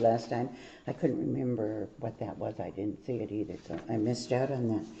humanity last time. I couldn't remember what that was. I didn't see it either, so I missed out on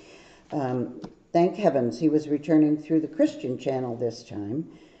that. Thank heavens he was returning through the Christian channel this time,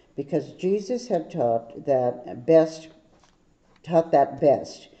 because Jesus had taught that best.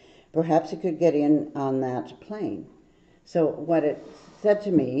 Perhaps he could get in on that plane. So what it said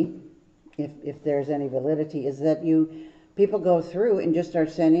to me, if there's any validity, is that people go through and just are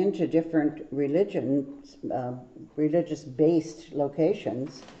sent into different religious-based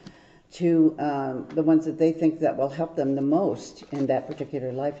locations to the ones that they think that will help them the most in that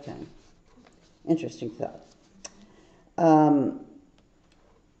particular lifetime. Interesting thought.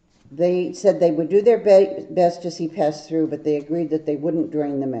 They said they would do their best as he passed through, but they agreed that they wouldn't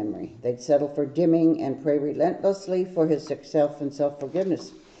drain the memory. They'd settle for dimming and pray relentlessly for his self and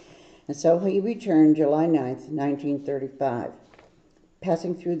self-forgiveness. And so he returned July 9th, 1935,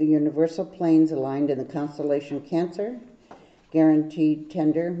 passing through the universal planes aligned in the constellation Cancer, guaranteed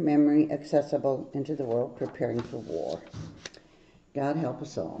tender memory accessible into the world preparing for war. God help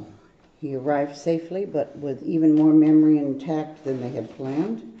us all. He arrived safely, but with even more memory intact than they had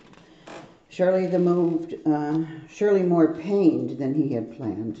planned. Surely more pained than he had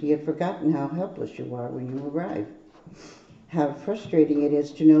planned. He had forgotten how helpless you are when you arrive. How frustrating it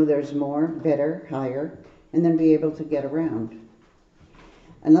is to know there's more, better, higher, and then be able to get around.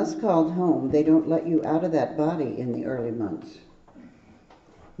 Unless called home, they don't let you out of that body in the early months.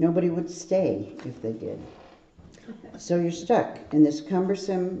 Nobody would stay if they did. So you're stuck in this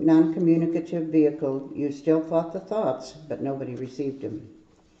cumbersome, non-communicative vehicle. You still thought the thoughts, but nobody received them.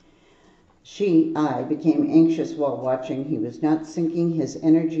 I became anxious while watching. He was not sinking his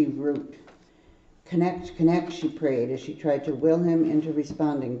energy root. Connect, connect, she prayed as she tried to will him into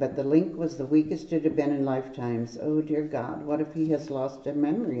responding, but the link was the weakest it had been in lifetimes. Oh, dear God, what if he has lost a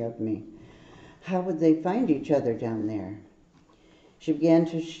memory of me? How would they find each other down there? I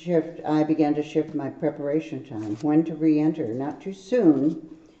began to shift my preparation time. When to re-enter, not too soon.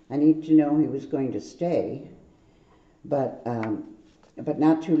 I need to know he was going to stay, but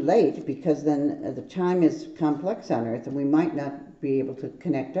not too late, because then the time is complex on Earth and we might not be able to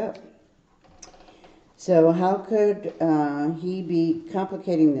connect up. So how could he be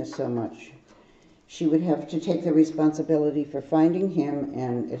complicating this so much? She would have to take the responsibility for finding him,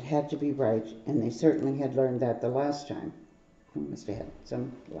 and it had to be right, and they certainly had learned that the last time. We must have had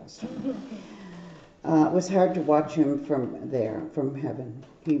some last time. It was hard to watch him from heaven.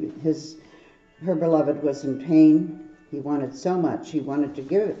 Her beloved was in pain. He wanted so much. He wanted to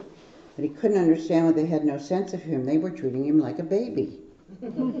give it, but he couldn't understand why they had no sense of him. They were treating him like a baby.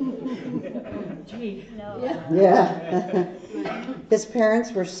 Gee. No. Yeah. His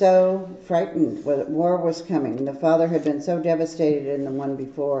parents were so frightened that war was coming. The father had been so devastated in the one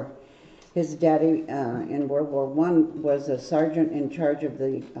before. His daddy in World War I was a sergeant in charge of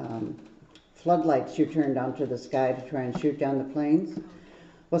the floodlights you turned onto the sky to try and shoot down the planes.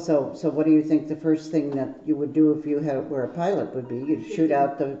 Well, so what do you think the first thing that you would do if you were a pilot would be? You'd shoot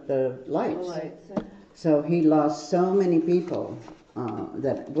out the lights. So he lost so many people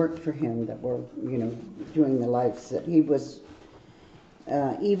that worked for him that were, doing the lights, that he was,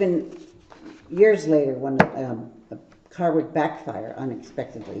 even years later when a car would backfire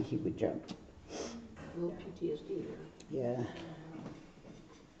unexpectedly, he would jump. A little PTSD there. Yeah.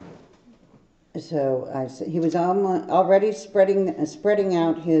 So he was already spreading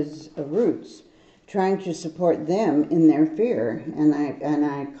out his roots, trying to support them in their fear. And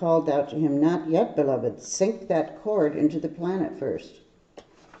I called out to him, "Not yet, beloved. Sink that cord into the planet first."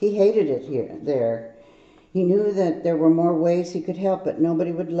 He hated it there. He knew that there were more ways he could help, but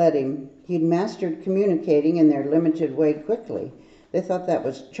nobody would let him. He'd mastered communicating in their limited way quickly. They thought that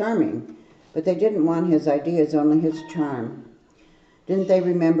was charming, but they didn't want his ideas, only his charm. Didn't they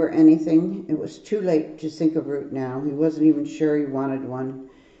remember anything? It was too late to sink a root now. He wasn't even sure he wanted one.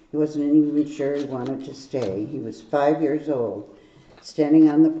 He wasn't even sure he wanted to stay. He was 5 years old, standing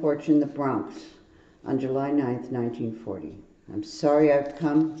on the porch in the Bronx on July 9th, 1940. "I'm sorry I've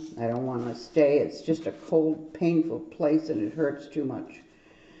come. I don't want to stay. It's just a cold, painful place and it hurts too much."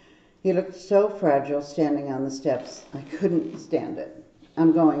 He looked so fragile standing on the steps. I couldn't stand it.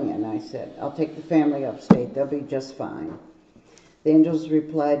 "I'm going in," I said. "I'll take the family upstate. They'll be just fine." The angels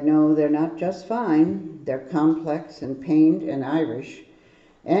replied, "No, they're not just fine. They're complex and pained and Irish.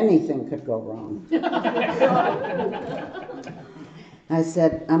 Anything could go wrong." I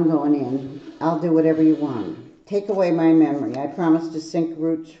said, "I'm going in. I'll do whatever you want. Take away my memory. I promise to sink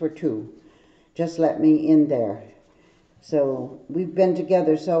roots for two. Just let me in there. So we've been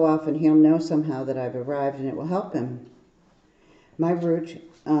together so often, he'll know somehow that I've arrived and it will help him. My root,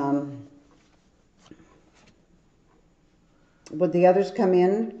 would the others come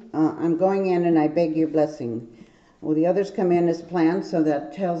in? I'm going in and I beg your blessing. Will the others come in as planned?" So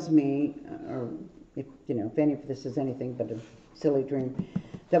that tells me, or if any of this is anything but a silly dream,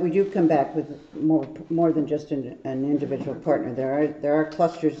 that we do come back with more than just an individual partner. There are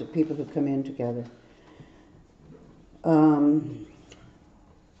clusters of people who come in together.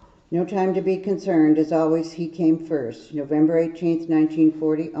 No time to be concerned. As always, he came first. November 18th,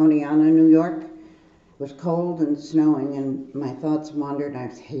 1940, Oneonta, New York. It was cold and snowing, and my thoughts wandered. I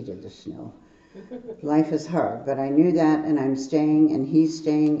hated the snow. Life is hard, but I knew that, and I'm staying, and he's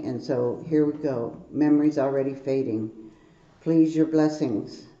staying, and so here we go. Memories already fading. Please, your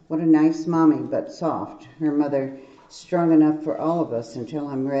blessings. What a nice mommy, but soft. Her mother, strong enough for all of us until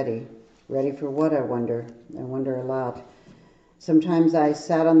I'm ready. Ready for what, I wonder? I wonder a lot. Sometimes I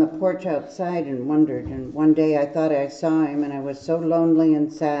sat on the porch outside and wondered, and one day I thought I saw him, and I was so lonely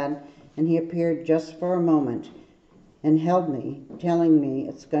and sad, and he appeared just for a moment and held me, telling me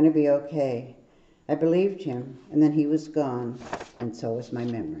it's going to be okay. I believed him, and then he was gone, and so was my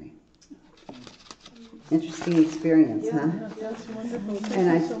memory. Interesting experience, huh? That's wonderful. Thank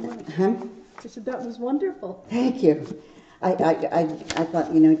And you so much. I said that was wonderful. Thank you. I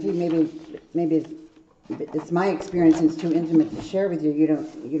thought, gee, maybe it's my experience and it's too intimate to share with you. You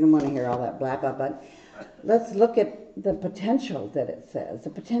don't want to hear all that blah blah. But let's look at the potential that it says. The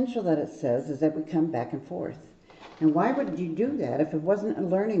potential that it says is that we come back and forth. And why would you do that if it wasn't a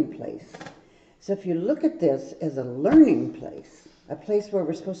learning place? So if you look at this as a learning place, a place where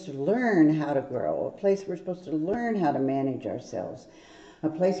we're supposed to learn how to grow, a place we're supposed to learn how to manage ourselves, a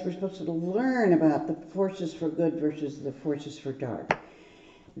place we're supposed to learn about the forces for good versus the forces for dark,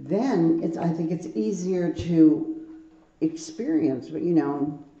 then I think it's easier to experience,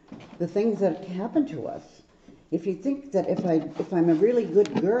 the things that happen to us. If you think that if I'm a really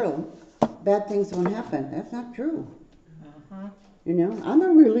good girl, bad things won't happen, that's not true. I'm a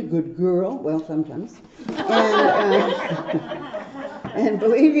really good girl, well, sometimes. And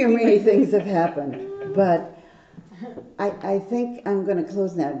believe you me, things have happened. But I think I'm going to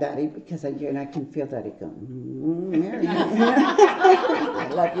close now, Daddy, because I can feel Daddy going, Mary. I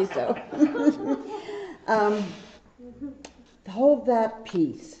love you so. Hold that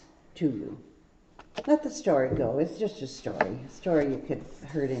peace to you. Let the story go. It's just a story you could have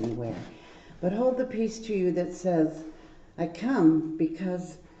heard anywhere. But hold the peace to you that says, I come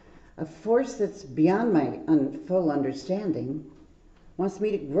because a force that's beyond my full understanding wants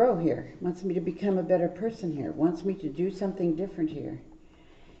me to grow here, wants me to become a better person here, wants me to do something different here.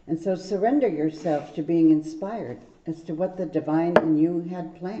 And so surrender yourself to being inspired as to what the divine in you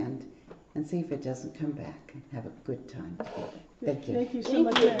had planned, and see if it doesn't come back, and have a good time together. Thank you. Thank you so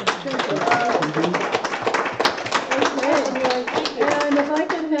much, Mary. Thank you. Okay, and if I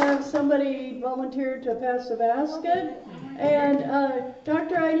could have somebody volunteer to pass the basket, and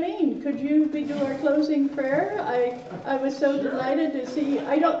Dr. Ayleen, could you do our closing prayer? I was so delighted to see.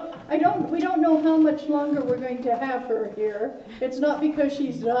 We don't know how much longer we're going to have her here. It's not because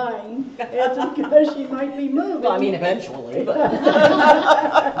she's dying. It's because she might be moving. Well, I mean, eventually. But.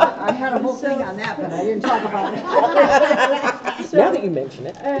 I had a whole thing on that, but I didn't talk about it. So, now that you mention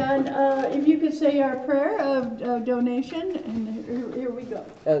it. And if you could say our prayer of donation, and here we go.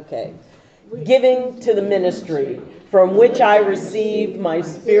 Okay. Giving to the ministry from which I receive my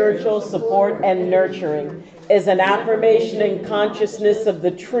spiritual support and nurturing is an affirmation and consciousness of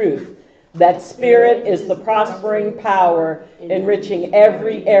the truth that spirit is the prospering power enriching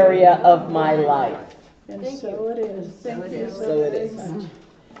every area of my life. And so it is. Thank you So it very is. much.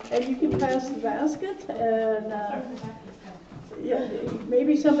 And you can pass the basket, and yeah,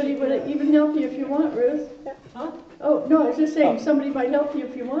 maybe somebody would even help you if you want, Ruth. Huh? Oh, no, I was just saying, somebody might help you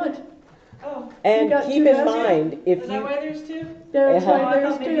if you want. Oh, And keep in mind, if is that why you there's two? That's Uh-huh. why I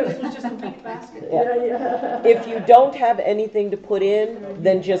there's thought maybe two. this was just a weak basket. Yeah. if you don't have anything to put in,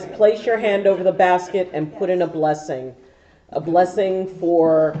 then just place your hand over the basket and put in a blessing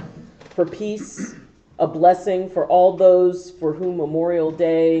for peace, a blessing for all those for whom Memorial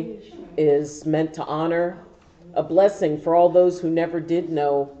Day is meant to honor, a blessing for all those who never did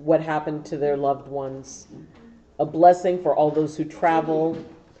know what happened to their loved ones, a blessing for all those who travel,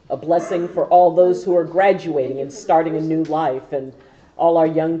 a blessing for all those who are graduating and starting a new life, and all our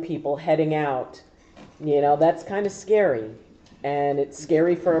young people heading out. You know, that's kind of scary, and it's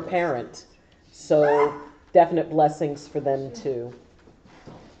scary for a parent. So definite blessings for them too.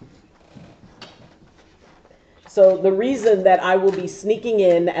 So the reason that I will be sneaking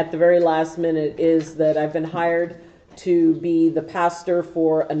in at the very last minute is that I've been hired to be the pastor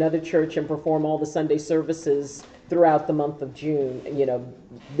for another church and perform all the Sunday services throughout the month of June, you know,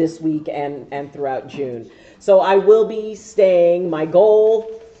 this week and throughout June. So I will be staying. My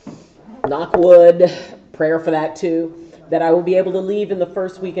goal, knock wood, prayer for that too, that I will be able to leave in the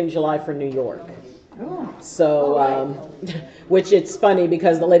first week in July for New York. So, which it's funny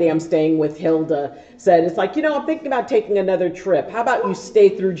because the lady I'm staying with, Hilda, said, it's like, you know, I'm thinking about taking another trip. How about you stay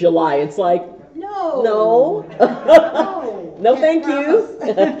through July? It's like, no, no, thank you.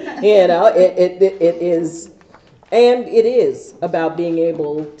 You know, it is, and it is about being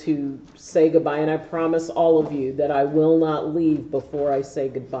able to say goodbye. And I promise all of you that I will not leave before I say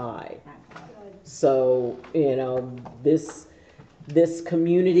goodbye. So, you know, this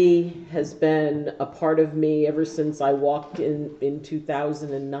community has been a part of me ever since I walked in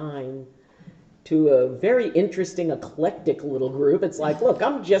 2009 to a very interesting, eclectic little group. It's like, look,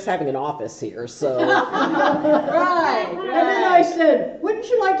 I'm just having an office here, so. Right. And then I said, wouldn't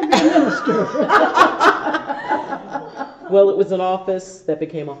you like to be a minister? Well, it was an office that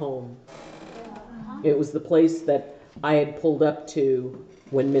became a home. It was the place that I had pulled up to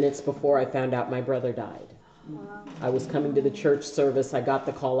when minutes before I found out my brother died. I was coming to the church service. I got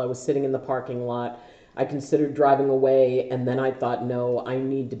the call. I was sitting in the parking lot. I considered driving away, and then I thought, no, I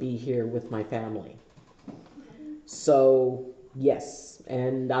need to be here with my family. So, yes,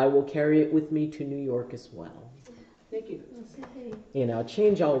 and I will carry it with me to New York as well. Thank you. You know,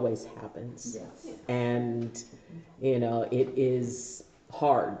 change always happens. Yes. And, you know, it is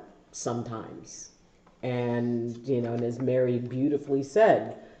hard sometimes. And, you know, and as Mary beautifully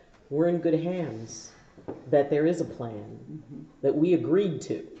said, we're in good hands. That there is a plan that we agreed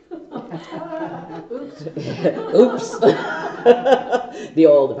to. Oops. The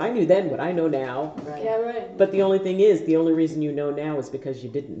old, if I knew then what I know now. Right. Yeah, right. But the only thing is, the only reason you know now is because you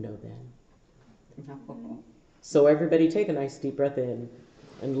didn't know then. So everybody take a nice deep breath in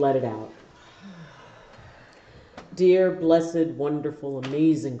and let it out. Dear, blessed, wonderful,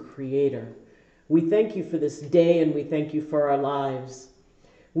 amazing Creator, we thank you for this day and we thank you for our lives.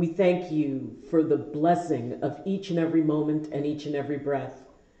 We thank you for the blessing of each and every moment and each and every breath.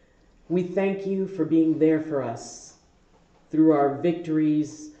 We thank you for being there for us through our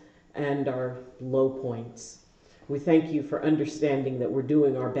victories and our low points. We thank you for understanding that we're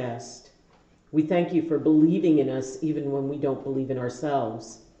doing our best. We thank you for believing in us even when we don't believe in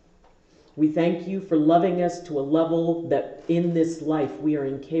ourselves. We thank you for loving us to a level that in this life we are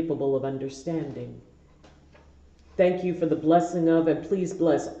incapable of understanding. Thank you for the blessing of, and please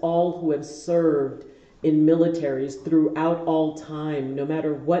bless all who have served in militaries throughout all time, no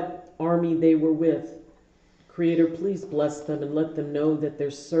matter what army they were with. Creator, please bless them and let them know that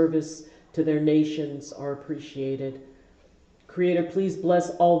their service to their nations are appreciated. Creator, please bless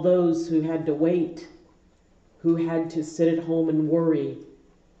all those who had to wait, who had to sit at home and worry,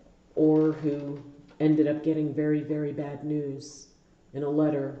 or who ended up getting very, very bad news in a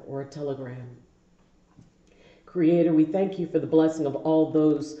letter or a telegram. Creator, we thank you for the blessing of all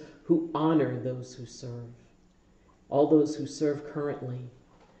those who honor those who serve, all those who serve currently,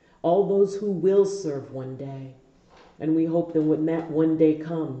 all those who will serve one day. And we hope that when that one day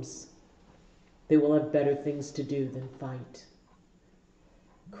comes, they will have better things to do than fight.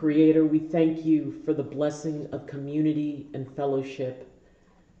 Creator, we thank you for the blessing of community and fellowship,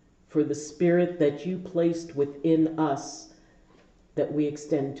 for the spirit that you placed within us that we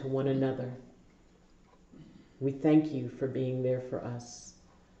extend to one another. We thank you for being there for us.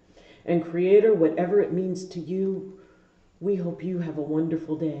 And Creator, whatever it means to you, we hope you have a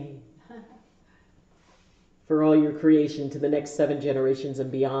wonderful day. For all your creation to the next 7 generations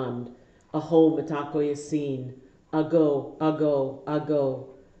and beyond, Aho Matako Yasin, Ago, Ago, Ago,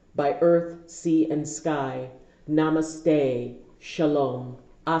 by earth, sea, and sky, Namaste, Shalom,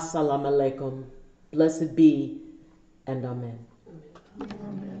 Assalamu alaikum, blessed be, and Amen.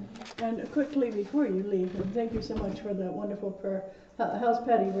 Amen. And quickly before you leave, and thank you so much for that wonderful prayer. How's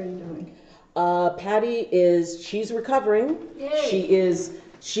Patty Ray doing? Patty she's recovering. Yay.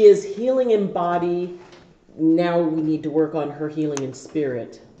 She is healing in body. Now we need to work on her healing in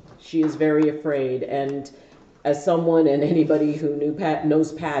spirit. She is very afraid, and as someone and anybody who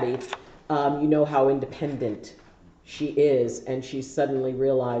knows Patty, you know how independent she is, and she suddenly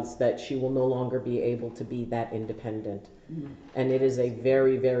realized that she will no longer be able to be that independent. Mm-hmm. And it is a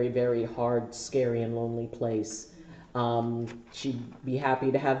very, very, very hard, scary, and lonely place. She'd be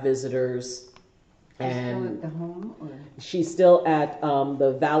happy to have visitors. And still at the home, or? She's still at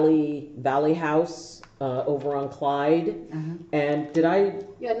the Valley House over on Clyde. Uh-huh. And did I?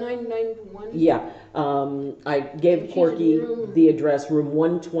 Yeah, 991. Yeah. I gave Corky the address, room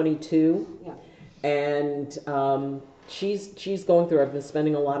 122. Yeah. And she's going through. I've been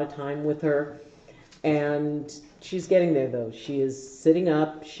spending a lot of time with her, and she's getting there though. She is sitting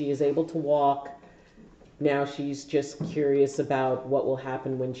up. She is able to walk. Now she's just curious about what will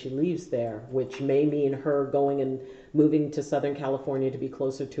happen when she leaves there, which may mean her going and moving to Southern California to be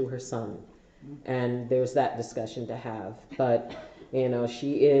closer to her son. And there's that discussion to have. But,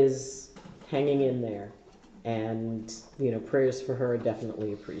 she is hanging in there. And, prayers for her are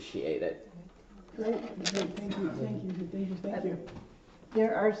definitely appreciated. Great. Thank you.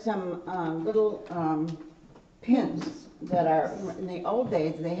 There are some little pins that are, in the old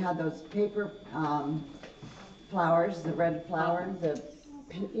days, they had those paper flowers, the red flowers, and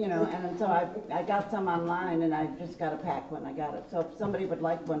so I got some online, and I just got a pack when I got it. So if somebody would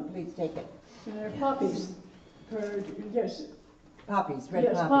like one, please take it. And they're poppies. Yes. Poppies, red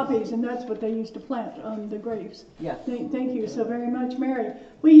yes, poppies, and that's what they used to plant on the graves. Yes. Thank you so very much, Mary.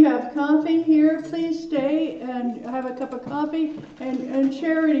 We have coffee here. Please stay and have a cup of coffee and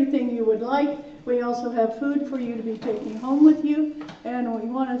share anything you would like. We also have food for you to be taking home with you. And we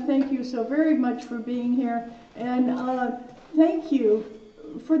want to thank you so very much for being here. And thank you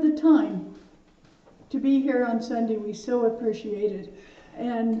for the time to be here on Sunday. We so appreciate it.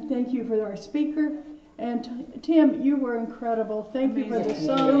 And thank you for our speaker. And Tim, you were incredible. Thank you for the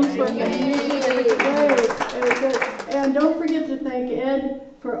songs, for the music. Very good. And don't forget to thank Ed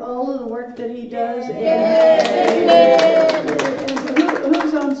for all of the work that he does. And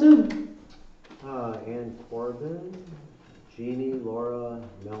who's on Zoom? Ann Corbin, Jeannie, Laura,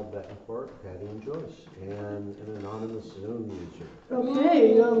 Mel Betancourt, Patty and Joyce, and an anonymous Zoom user.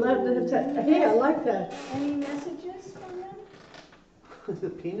 Okay, well, hey, I like that. Any messages from them? The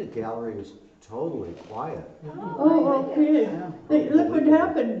peanut gallery is totally quiet. Oh, okay. Hey, look what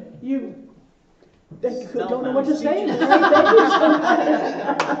happened. They don't know what to say. Thank you so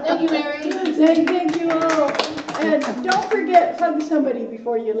much. Thank you, Mary. Thank you all. And don't forget, hug somebody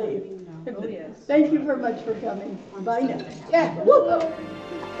before you leave. Oh, yes. Thank you very much for coming. Bye now. Yeah. Woo.